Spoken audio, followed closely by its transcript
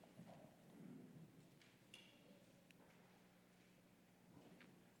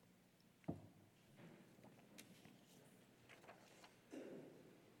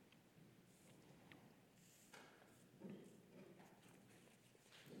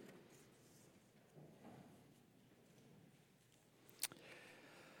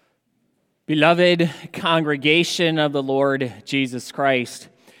Beloved congregation of the Lord Jesus Christ,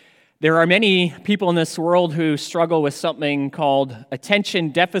 there are many people in this world who struggle with something called attention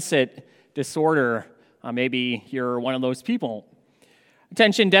deficit disorder. Maybe you're one of those people.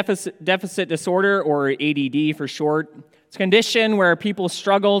 Attention deficit disorder, or ADD for short, it's a condition where people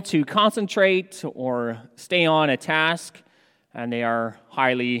struggle to concentrate or stay on a task, and they are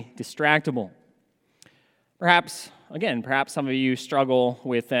highly distractible. Perhaps some of you struggle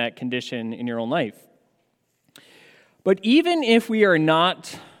with that condition in your own life. But even if we are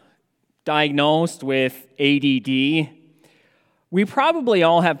not diagnosed with ADD, we probably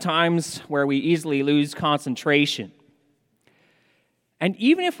all have times where we easily lose concentration. And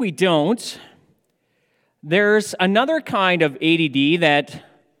even if we don't, there's another kind of ADD that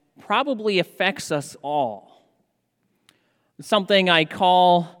probably affects us all. It's something I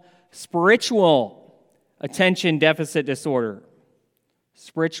call spiritual attention deficit disorder,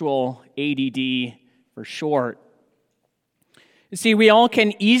 spiritual ADD for short. You see, we all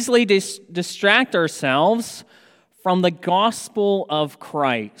can easily distract ourselves from the gospel of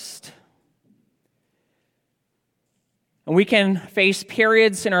Christ. And we can face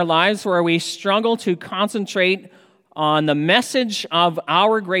periods in our lives where we struggle to concentrate on the message of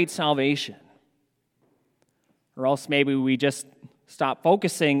our great salvation. Or else maybe we just stop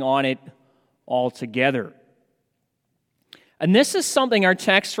focusing on it altogether. And this is something our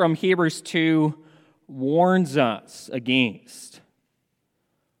text from Hebrews 2 warns us against. It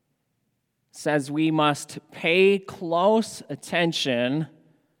says we must pay close attention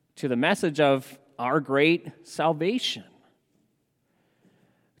to the message of our great salvation.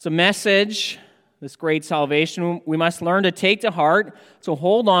 It's a message, this great salvation, we must learn to take to heart, to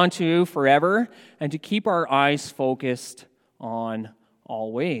hold on to forever, and to keep our eyes focused on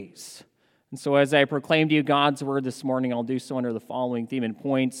always. And so as I proclaim to you God's word this morning, I'll do so under the following theme and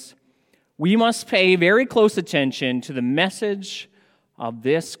points. We must pay very close attention to the message of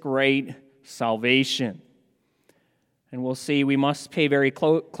this great salvation. And we'll see we must pay very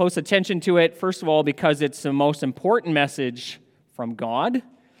close attention to it, first of all, because it's the most important message from God.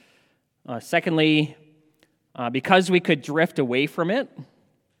 Secondly, because we could drift away from it.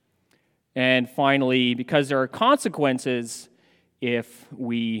 And finally, because there are consequences if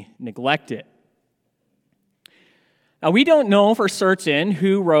we neglect it. Now, we don't know for certain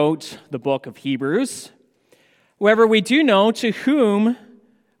who wrote the book of Hebrews. However, we do know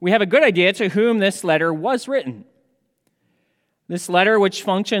we have a good idea to whom this letter was written. This letter, which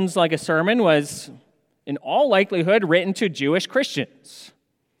functions like a sermon, was in all likelihood written to Jewish Christians.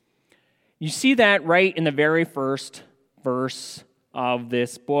 You see that right in the very first verse of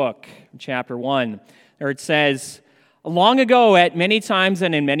this book, chapter 1. There it says, "Long ago, at many times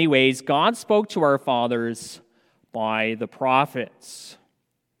and in many ways, God spoke to our fathers by the prophets."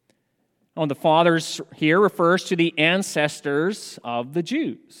 Oh, the fathers here refers to the ancestors of the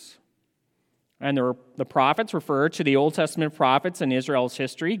Jews. And the prophets refer to the Old Testament prophets in Israel's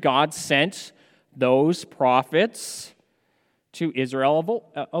history. God sent those prophets to Israel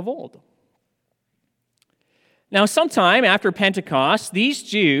of old. Now, sometime after Pentecost, these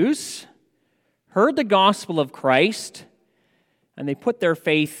Jews heard the gospel of Christ, and they put their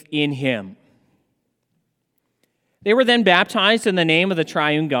faith in him. They were then baptized in the name of the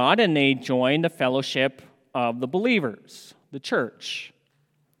triune God, and they joined the fellowship of the believers, the church.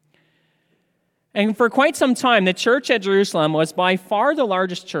 And for quite some time, the church at Jerusalem was by far the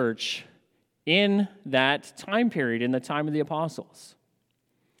largest church in that time period, in the time of the apostles.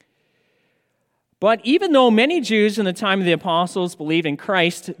 But even though many Jews in the time of the apostles believed in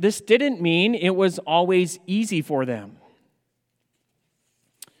Christ, this didn't mean it was always easy for them.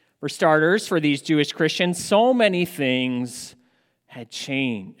 For starters, for these Jewish Christians, so many things had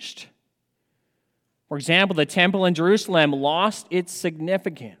changed. For example, the temple in Jerusalem lost its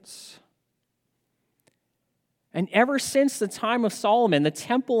significance. And ever since the time of Solomon, the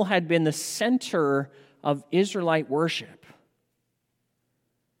temple had been the center of Israelite worship.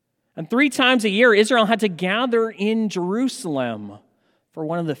 And 3 times a year, Israel had to gather in Jerusalem for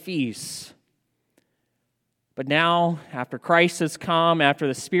one of the feasts. But now, after Christ has come, after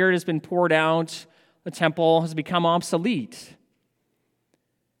the Spirit has been poured out, the temple has become obsolete.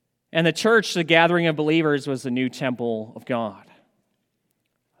 And the church, the gathering of believers, was the new temple of God.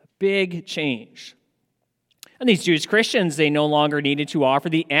 A big change. And these Jewish Christians, they no longer needed to offer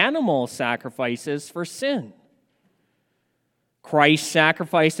the animal sacrifices for sin. Christ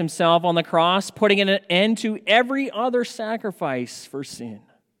sacrificed himself on the cross, putting an end to every other sacrifice for sin.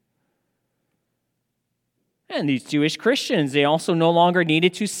 And these Jewish Christians, they also no longer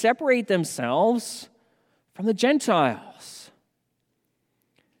needed to separate themselves from the Gentiles.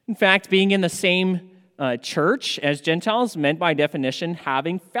 In fact, being in the same church as Gentiles meant by definition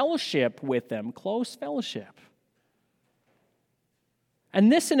having fellowship with them, close fellowship.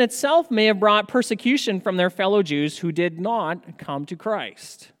 And this in itself may have brought persecution from their fellow Jews who did not come to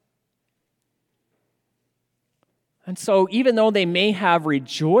Christ. And so even though they may have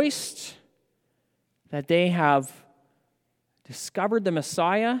rejoiced that they have discovered the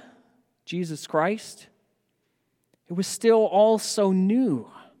Messiah, Jesus Christ, it was still all so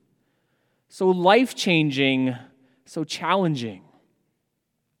new, so life-changing, so challenging.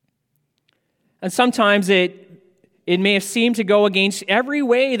 And sometimes it may have seemed to go against every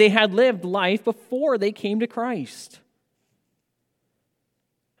way they had lived life before they came to Christ.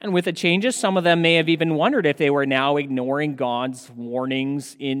 And with the changes, some of them may have even wondered if they were now ignoring God's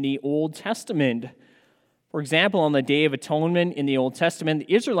warnings in the Old Testament. For example, on the Day of Atonement in the Old Testament,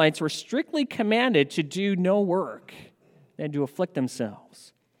 the Israelites were strictly commanded to do no work and to afflict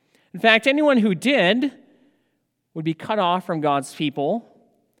themselves. In fact, anyone who did would be cut off from God's people.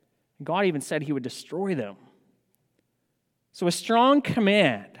 God even said he would destroy them. So a strong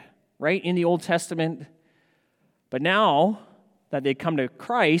command, right, in the Old Testament. But now that they come to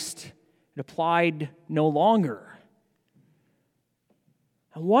Christ, it applied no longer.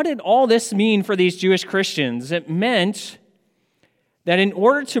 And what did all this mean for these Jewish Christians? It meant that in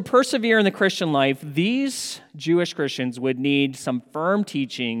order to persevere in the Christian life, these Jewish Christians would need some firm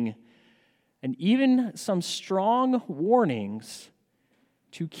teaching and even some strong warnings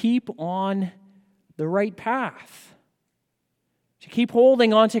to keep on the right path, to keep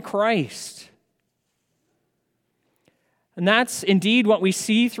holding on to Christ. And that's indeed what we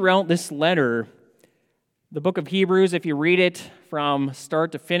see throughout this letter. The book of Hebrews, if you read it from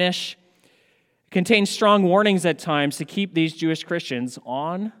start to finish, contains strong warnings at times to keep these Jewish Christians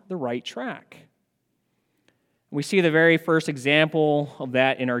on the right track. We see the very first example of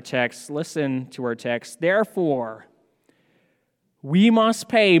that in our text. Listen to our text. Therefore, we must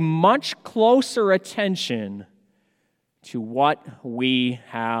pay much closer attention to what we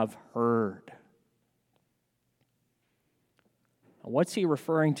have heard. What's he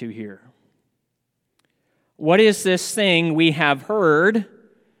referring to here? What is this thing we have heard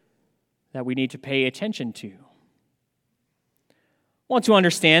that we need to pay attention to? Well, to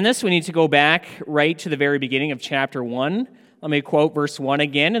understand this, we need to go back right to the very beginning of chapter 1. Let me quote verse 1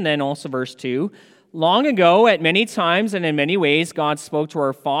 again and then also verse 2. Long ago, at many times and in many ways, God spoke to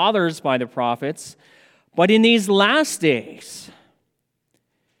our fathers by the prophets, but in these last days,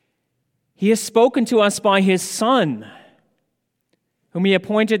 he has spoken to us by his Son, whom he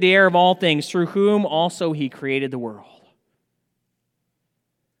appointed the heir of all things, through whom also he created the world.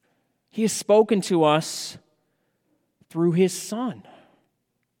 He has spoken to us through his Son.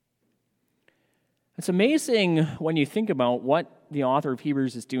 It's amazing when you think about what the author of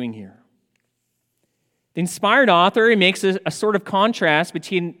Hebrews is doing here. The inspired author, he makes a sort of contrast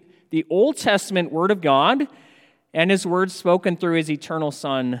between the Old Testament Word of God and his words spoken through his eternal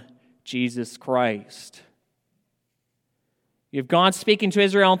Son, Jesus Christ. You have God speaking to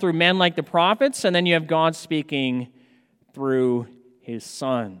Israel through men like the prophets, and then you have God speaking through his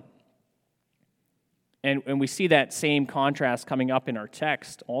Son. And we see that same contrast coming up in our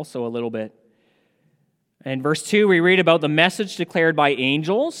text also a little bit. In verse 2, we read about the message declared by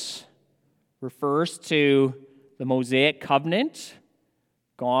angels, refers to the Mosaic covenant,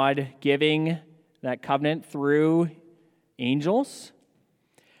 God giving that covenant through angels.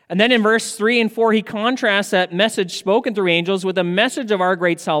 And then in verse 3 and 4, he contrasts that message spoken through angels with the message of our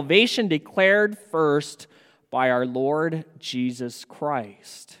great salvation declared first by our Lord Jesus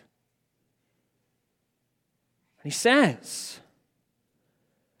Christ. And he says,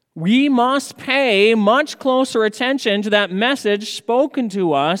 we must pay much closer attention to that message spoken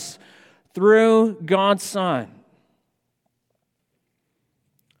to us through God's Son.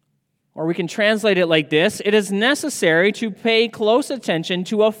 Or we can translate it like this: it is necessary to pay close attention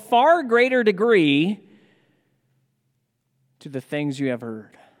to a far greater degree to the things you have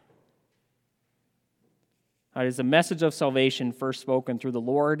heard. It is the message of salvation first spoken through the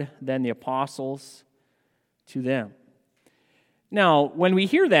Lord, then the apostles to them. Now, when we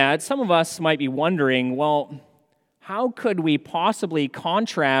hear that, some of us might be wondering, well, how could we possibly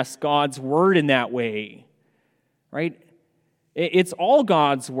contrast God's word in that way? Right? It's all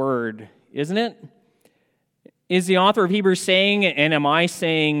God's word, isn't it? Is the author of Hebrews saying, and am I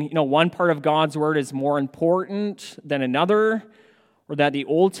saying, one part of God's word is more important than another, or that the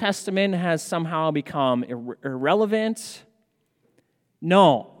Old Testament has somehow become irrelevant?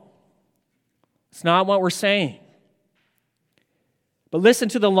 No, it's not what we're saying. But listen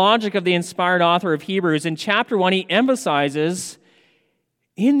to the logic of the inspired author of Hebrews. In chapter 1, he emphasizes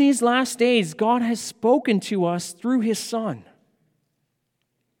In these last days, God has spoken to us through his Son.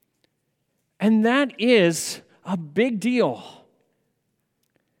 And that is a big deal.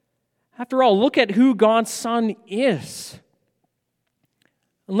 After all, look at who God's Son is.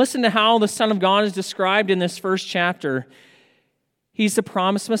 And listen to how the Son of God is described in this first chapter. He's the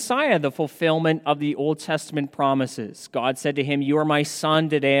promised Messiah, the fulfillment of the Old Testament promises. God said to him, "You are my Son,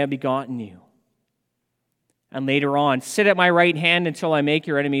 today I have begotten you." And later on, "Sit at my right hand until I make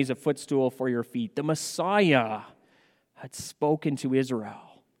your enemies a footstool for your feet." The Messiah had spoken to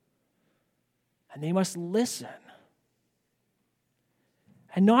Israel. And they must listen.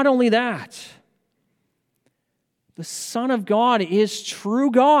 And not only that, the Son of God is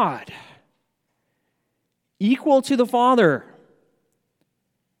true God, equal to the Father.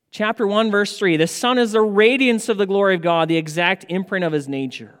 Chapter 1, verse 3, "The Son is the radiance of the glory of God, the exact imprint of his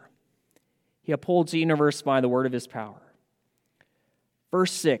nature. He upholds the universe by the word of his power."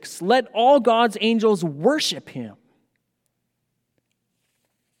 Verse 6, "Let all God's angels worship him."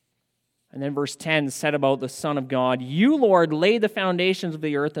 And then verse 10 said about the Son of God, "You, Lord, laid the foundations of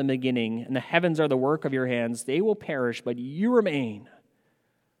the earth in the beginning, and the heavens are the work of your hands. They will perish, but you remain."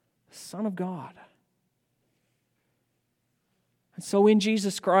 The Son of God. And so in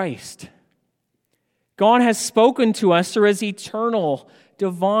Jesus Christ, God has spoken to us through his eternal,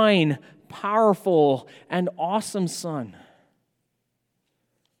 divine, powerful, and awesome Son.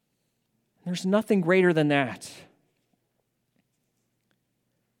 There's nothing greater than that.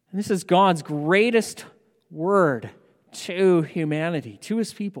 And this is God's greatest word to humanity, to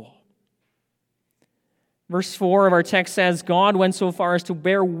his people. Verse 4 of our text says, "God went so far as to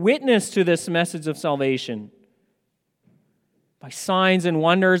bear witness to this message of salvation by signs and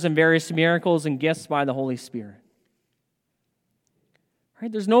wonders and various miracles and gifts by the Holy Spirit."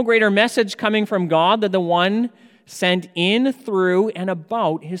 Right? There's no greater message coming from God than the one sent in, through, and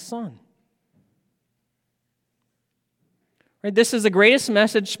about his Son. Right? This is the greatest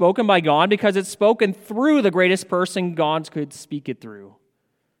message spoken by God because it's spoken through the greatest person God could speak it through,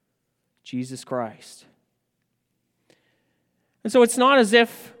 Jesus Christ. And so it's not as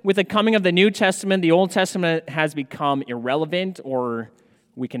if with the coming of the New Testament, the Old Testament has become irrelevant or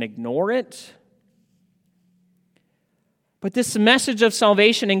we can ignore it. But this message of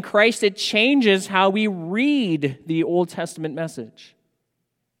salvation in Christ, it changes how we read the Old Testament message.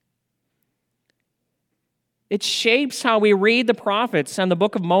 It shapes how we read the prophets and the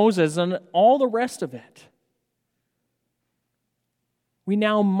book of Moses and all the rest of it. We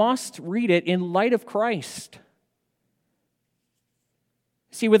now must read it in light of Christ.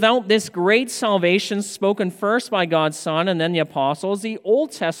 See, without this great salvation spoken first by God's Son and then the apostles, the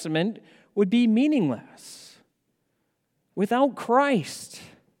Old Testament would be meaningless. Without Christ,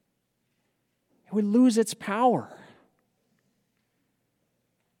 it would lose its power.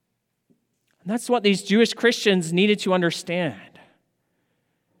 And that's what these Jewish Christians needed to understand.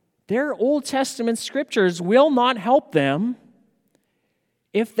 Their Old Testament scriptures will not help them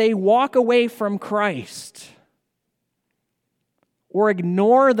if they walk away from Christ or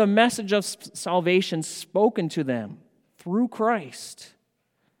ignore the message of salvation spoken to them through Christ.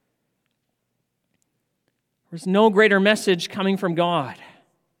 There's no greater message coming from God.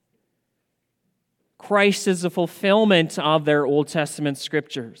 Christ is the fulfillment of their Old Testament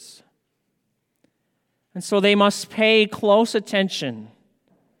scriptures. And so they must pay close attention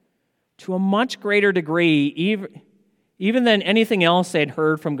to a much greater degree, even than anything else they'd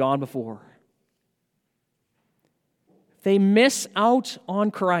heard from God before. If they miss out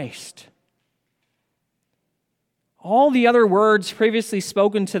on Christ, all the other words previously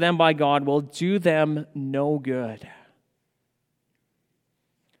spoken to them by God will do them no good.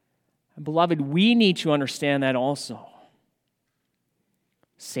 And beloved, we need to understand that also.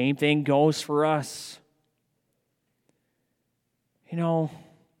 Same thing goes for us. You know,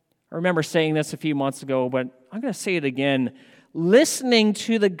 I remember saying this a few months ago, but I'm going to say it again. Listening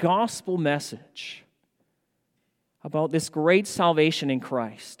to the gospel message about this great salvation in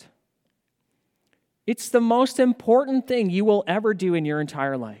Christ, it's the most important thing you will ever do in your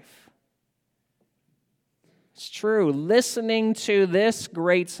entire life. It's true. Listening to this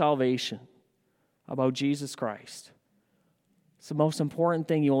great salvation about Jesus Christ, it's the most important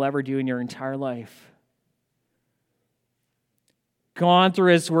thing you will ever do in your entire life. God,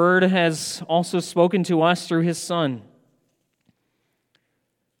 through his word, has also spoken to us through his Son.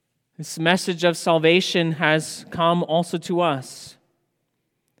 This message of salvation has come also to us.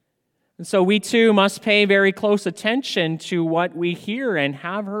 And so we too must pay very close attention to what we hear and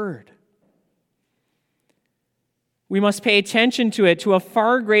have heard. We must pay attention to it to a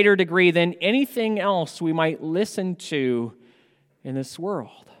far greater degree than anything else we might listen to in this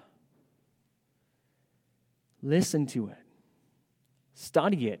world. Listen to it.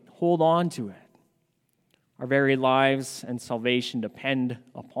 Study it. Hold on to it. Our very lives and salvation depend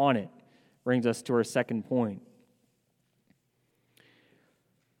upon it. Brings us to our second point.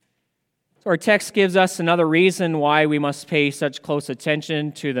 So our text gives us another reason why we must pay such close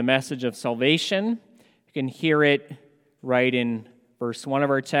attention to the message of salvation. You can hear it right in verse 1 of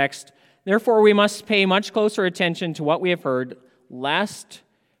our text. Therefore, we must pay much closer attention to what we have heard, lest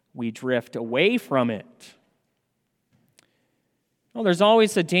we drift away from it. Well, there's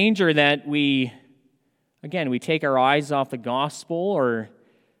always a danger that we take our eyes off the gospel, or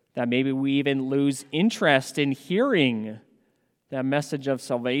that maybe we even lose interest in hearing that message of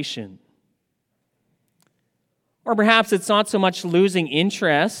salvation. Or perhaps it's not so much losing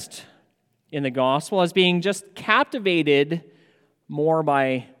interest in the gospel as being just captivated more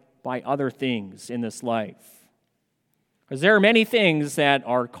by other things in this life. Because there are many things that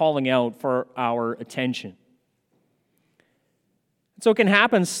are calling out for our attention. So it can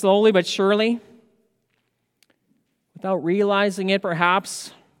happen slowly but surely. Without realizing it,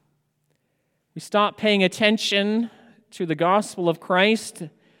 perhaps, we stop paying attention to the gospel of Christ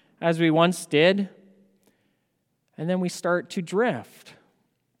as we once did, and then we start to drift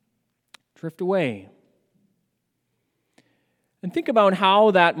away. And think about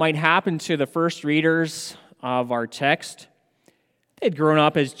how that might happen to the first readers of our text. They'd grown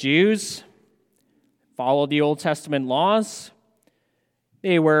up as Jews, followed the Old Testament laws.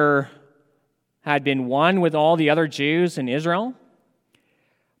 They had been one with all the other Jews in Israel.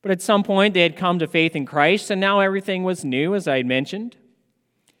 But at some point, they had come to faith in Christ, and now everything was new, as I had mentioned.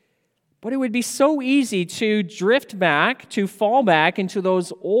 But it would be so easy to drift back, to fall back into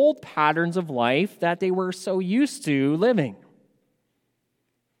those old patterns of life that they were so used to living.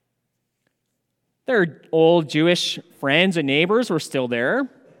 Their old Jewish friends and neighbors were still there,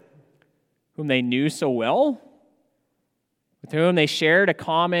 whom they knew so well, with whom they shared a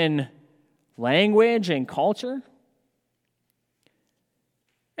common language and culture.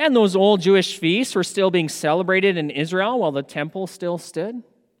 And those old Jewish feasts were still being celebrated in Israel while the temple still stood.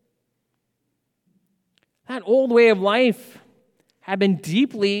 That old way of life had been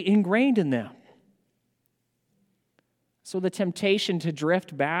deeply ingrained in them. So the temptation to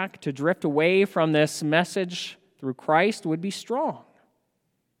drift back, to drift away from this message through Christ would be strong.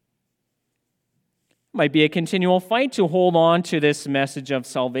 It might be a continual fight to hold on to this message of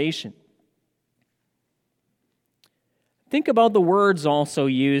salvation. Think about the words also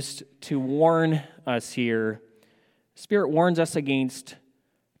used to warn us here. The Spirit warns us against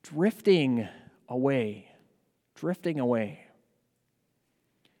drifting away. Drifting away.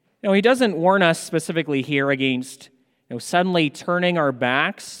 Now, he doesn't warn us specifically here against suddenly turning our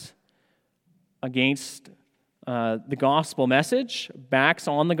backs against the gospel message, backs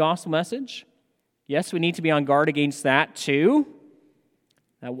on the gospel message. Yes, we need to be on guard against that too.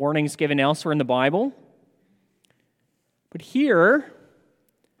 That warning is given elsewhere in the Bible. But here,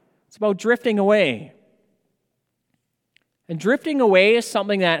 it's about drifting away. And drifting away is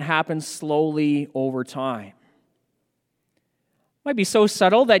something that happens slowly over time. It might be so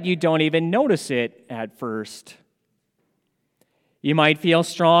subtle that you don't even notice it at first. You might feel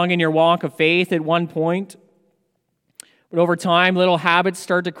strong in your walk of faith at one point, but over time, little habits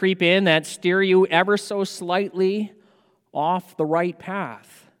start to creep in that steer you ever so slightly off the right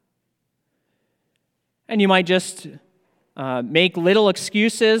path. And you might just make little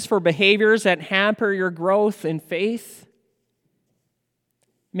excuses for behaviors that hamper your growth in faith.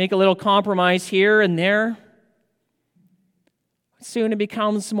 Make a little compromise here and there. Soon it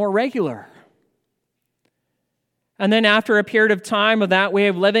becomes more regular. And then after a period of time of that way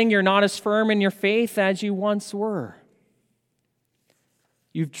of living, you're not as firm in your faith as you once were.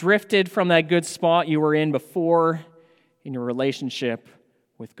 You've drifted from that good spot you were in before in your relationship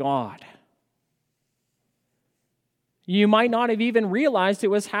with God. You might not have even realized it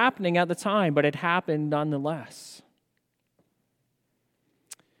was happening at the time, but it happened nonetheless.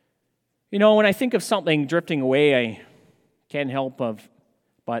 When I think of something drifting away, I can't help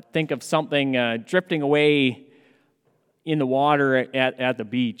but think of something drifting away in the water at the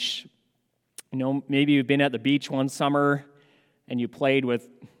beach. Maybe you've been at the beach one summer and you played with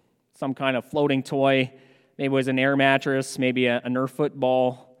some kind of floating toy. Maybe it was an air mattress, maybe a Nerf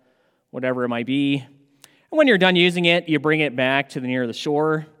football, whatever it might be. And when you're done using it, you bring it back to the near the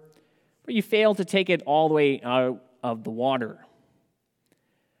shore, but you fail to take it all the way out of the water.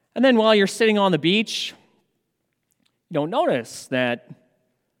 And then while you're sitting on the beach, you don't notice that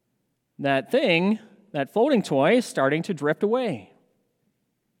floating toy is starting to drift away.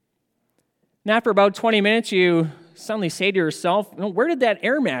 And after about 20 minutes, you suddenly say to yourself, where did that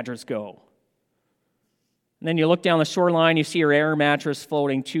air mattress go? And then you look down the shoreline, you see your air mattress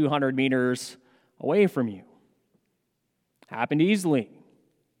floating 200 meters away from you. Happened easily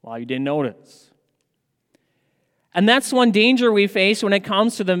while you didn't notice. And that's one danger we face when it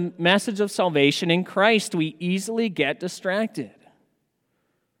comes to the message of salvation in Christ. We easily get distracted.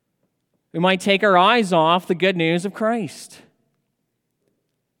 We might take our eyes off the good news of Christ.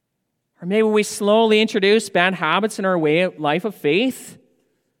 Or maybe we slowly introduce bad habits in our life of faith,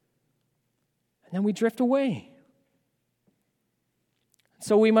 and then we drift away.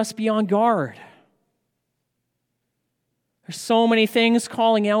 So we must be on guard. There's so many things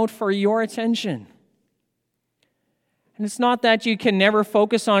calling out for your attention. And it's not that you can never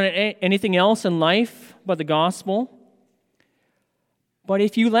focus on anything else in life but the gospel. But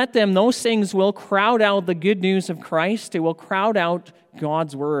if you let them, those things will crowd out the good news of Christ. It will crowd out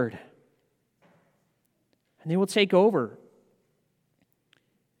God's word. And they will take over.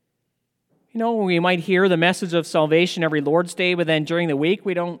 We might hear the message of salvation every Lord's Day, but then during the week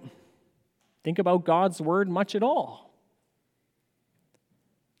we don't think about God's word much at all.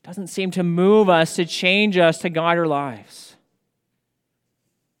 It doesn't seem to move us, to change us, to guide our lives.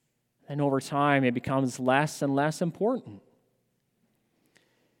 And over time it becomes less and less important.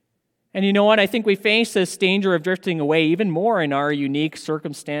 And you know what? I think we face this danger of drifting away even more in our unique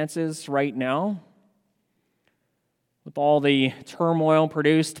circumstances right now. With all the turmoil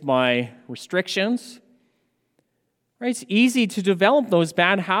produced by restrictions, right? It's easy to develop those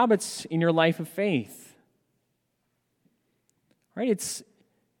bad habits in your life of faith. Right? It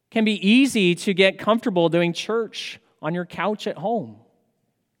can be easy to get comfortable doing church on your couch at home.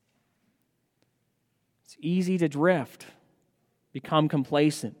 It's easy to drift, become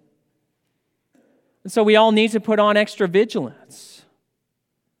complacent. And so we all need to put on extra vigilance.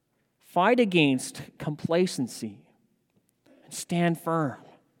 Fight against complacency. Stand firm.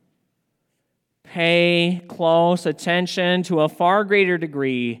 Pay close attention to a far greater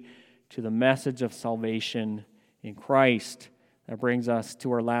degree to the message of salvation in Christ. That brings us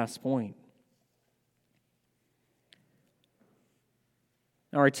to our last point.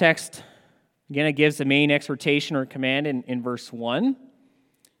 Now our text, again, it gives the main exhortation or command in verse 1.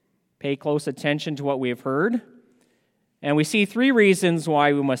 Pay close attention to what we have heard. And we see three reasons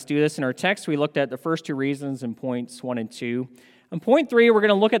why we must do this in our text. We looked at the first two reasons in points 1 and 2. In point 3, we're going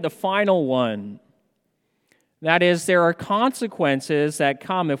to look at the final one. That is, there are consequences that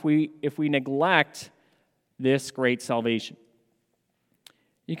come if we neglect this great salvation.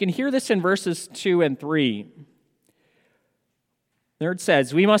 You can hear this in verses 2 and 3. There it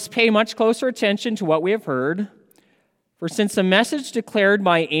says, "We must pay much closer attention to what we have heard, for since the message declared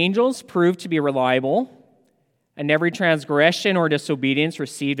by angels proved to be reliable, and every transgression or disobedience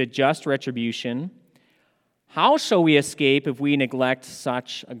received a just retribution, how shall we escape if we neglect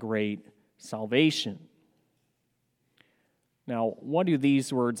such a great salvation?" Now, what do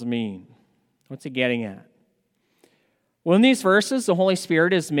these words mean? What's it getting at? Well, in these verses, the Holy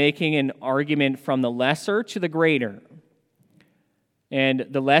Spirit is making an argument from the lesser to the greater. And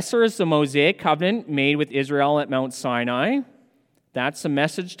the lesser is the Mosaic covenant made with Israel at Mount Sinai. That's a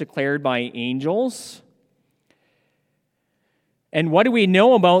message declared by angels. And what do we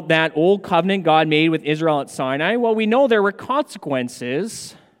know about that old covenant God made with Israel at Sinai? Well, we know there were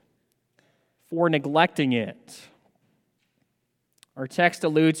consequences for neglecting it. Our text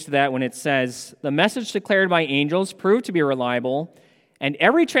alludes to that when it says, "The message declared by angels proved to be reliable, and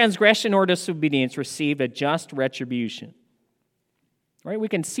every transgression or disobedience received a just retribution." Right? We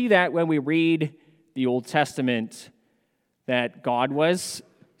can see that when we read the Old Testament, that God was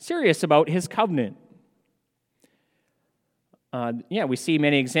serious about his covenant. We see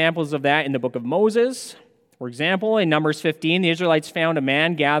many examples of that in the book of Moses. For example, in Numbers 15, the Israelites found a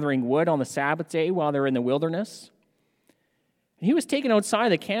man gathering wood on the Sabbath day while they were in the wilderness. And he was taken outside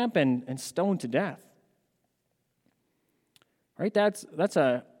the camp and stoned to death. Right? That's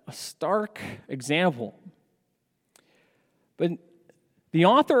a stark example. But the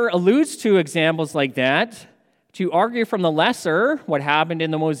author alludes to examples like that to argue from the lesser, what happened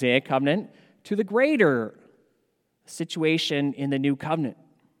in the Mosaic covenant, to the greater situation in the new covenant.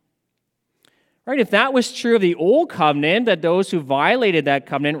 Right? If that was true of the old covenant, that those who violated that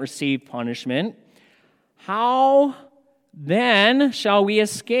covenant received punishment, how then shall we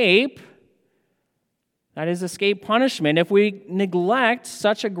escape, that is, escape punishment, if we neglect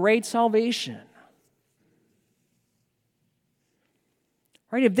such a great salvation?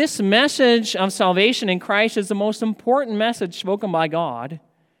 Right? If this message of salvation in Christ is the most important message spoken by God,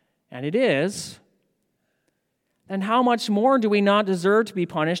 and it is, then how much more do we not deserve to be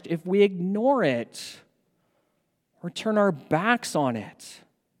punished if we ignore it? or turn our backs on it,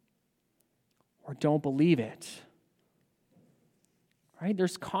 or don't believe it. Right?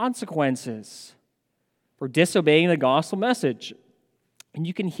 There's consequences for disobeying the gospel message. And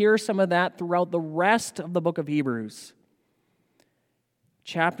you can hear some of that throughout the rest of the book of Hebrews.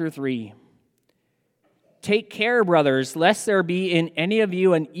 Chapter 3. Take care, brothers, lest there be in any of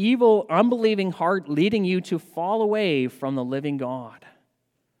you an evil, unbelieving heart leading you to fall away from the living God.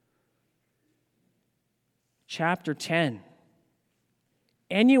 Chapter 10.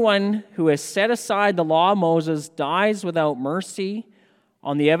 Anyone who has set aside the law of Moses dies without mercy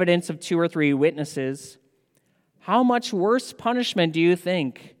on the evidence of 2 or 3 witnesses. How much worse punishment do you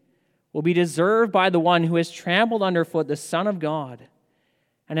think will be deserved by the one who has trampled underfoot the Son of God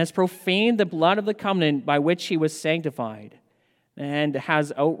and has profaned the blood of the covenant by which he was sanctified and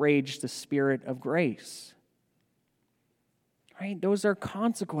has outraged the Spirit of grace? Right? Those are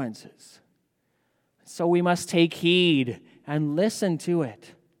consequences. So we must take heed and listen to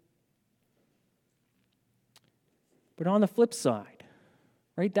it. But on the flip side,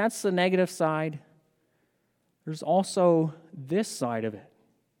 right, that's the negative side. There's also this side of it.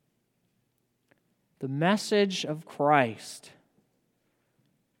 The message of Christ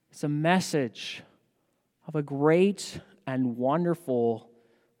is a message of a great and wonderful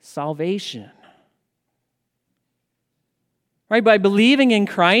salvation. Right? By believing in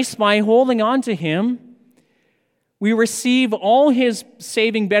Christ, by holding on to Him, we receive all His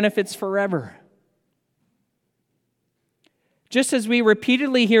saving benefits forever. Just as we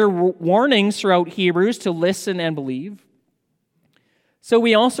repeatedly hear warnings throughout Hebrews to listen and believe, so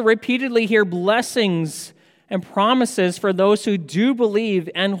we also repeatedly hear blessings and promises for those who do believe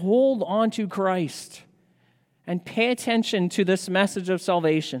and hold on to Christ and pay attention to this message of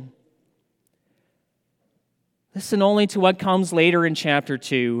salvation. Listen only to what comes later in chapter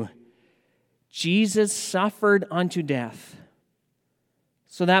 2. Jesus suffered unto death,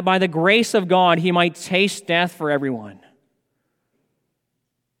 so that by the grace of God he might taste death for everyone.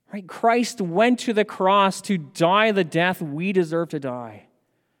 Right? Christ went to the cross to die the death we deserve to die,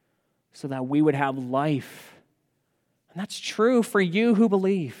 so that we would have life. And that's true for you who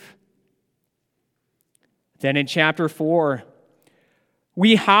believe. Then in chapter 4,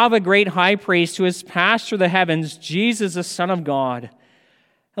 we have a great high priest who has passed through the heavens, Jesus, the Son of God.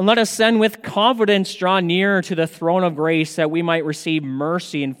 And let us then with confidence draw near to the throne of grace that we might receive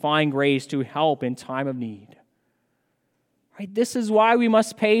mercy and find grace to help in time of need. Right? This is why we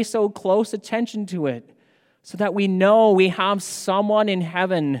must pay so close attention to it, so that we know we have someone in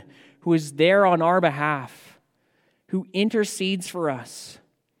heaven who is there on our behalf, who intercedes for us,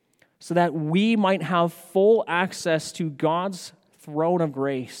 so that we might have full access to God's throne of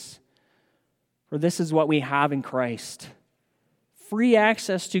grace. For this is what we have in Christ. Free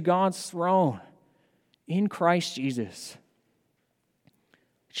access to God's throne in Christ Jesus.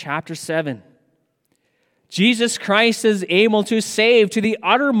 Chapter 7. Jesus Christ is able to save to the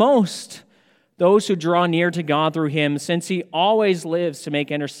uttermost those who draw near to God through him, since he always lives to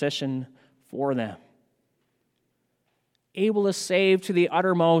make intercession for them. Able to save to the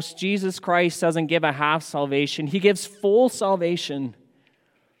uttermost. Jesus Christ doesn't give a half salvation. He gives full salvation.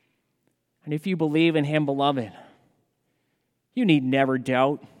 And if you believe in him, beloved, you need never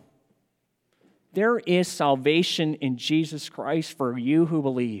doubt. There is salvation in Jesus Christ for you who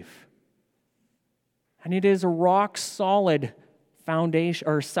believe. And it is a rock-solid foundation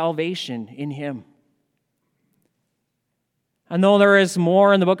or salvation in him. And though there is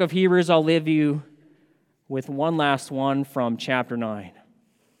more in the book of Hebrews, I'll leave you with one last one from chapter 9.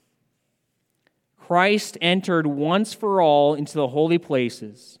 Christ entered once for all into the holy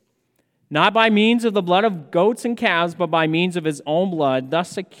places, not by means of the blood of goats and calves, but by means of his own blood, thus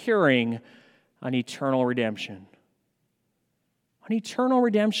securing an eternal redemption. An eternal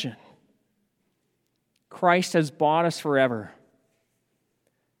redemption. Christ has bought us forever.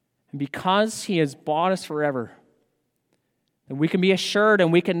 And because he has bought us forever, then we can be assured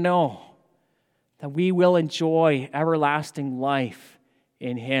and we can know that we will enjoy everlasting life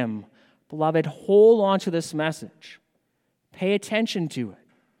in him. Beloved, hold on to this message. Pay attention to it.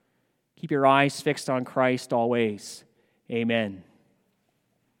 Keep your eyes fixed on Christ always. Amen.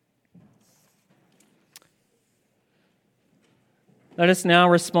 Let us now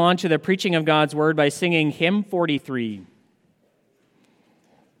respond to the preaching of God's word by singing hymn 43.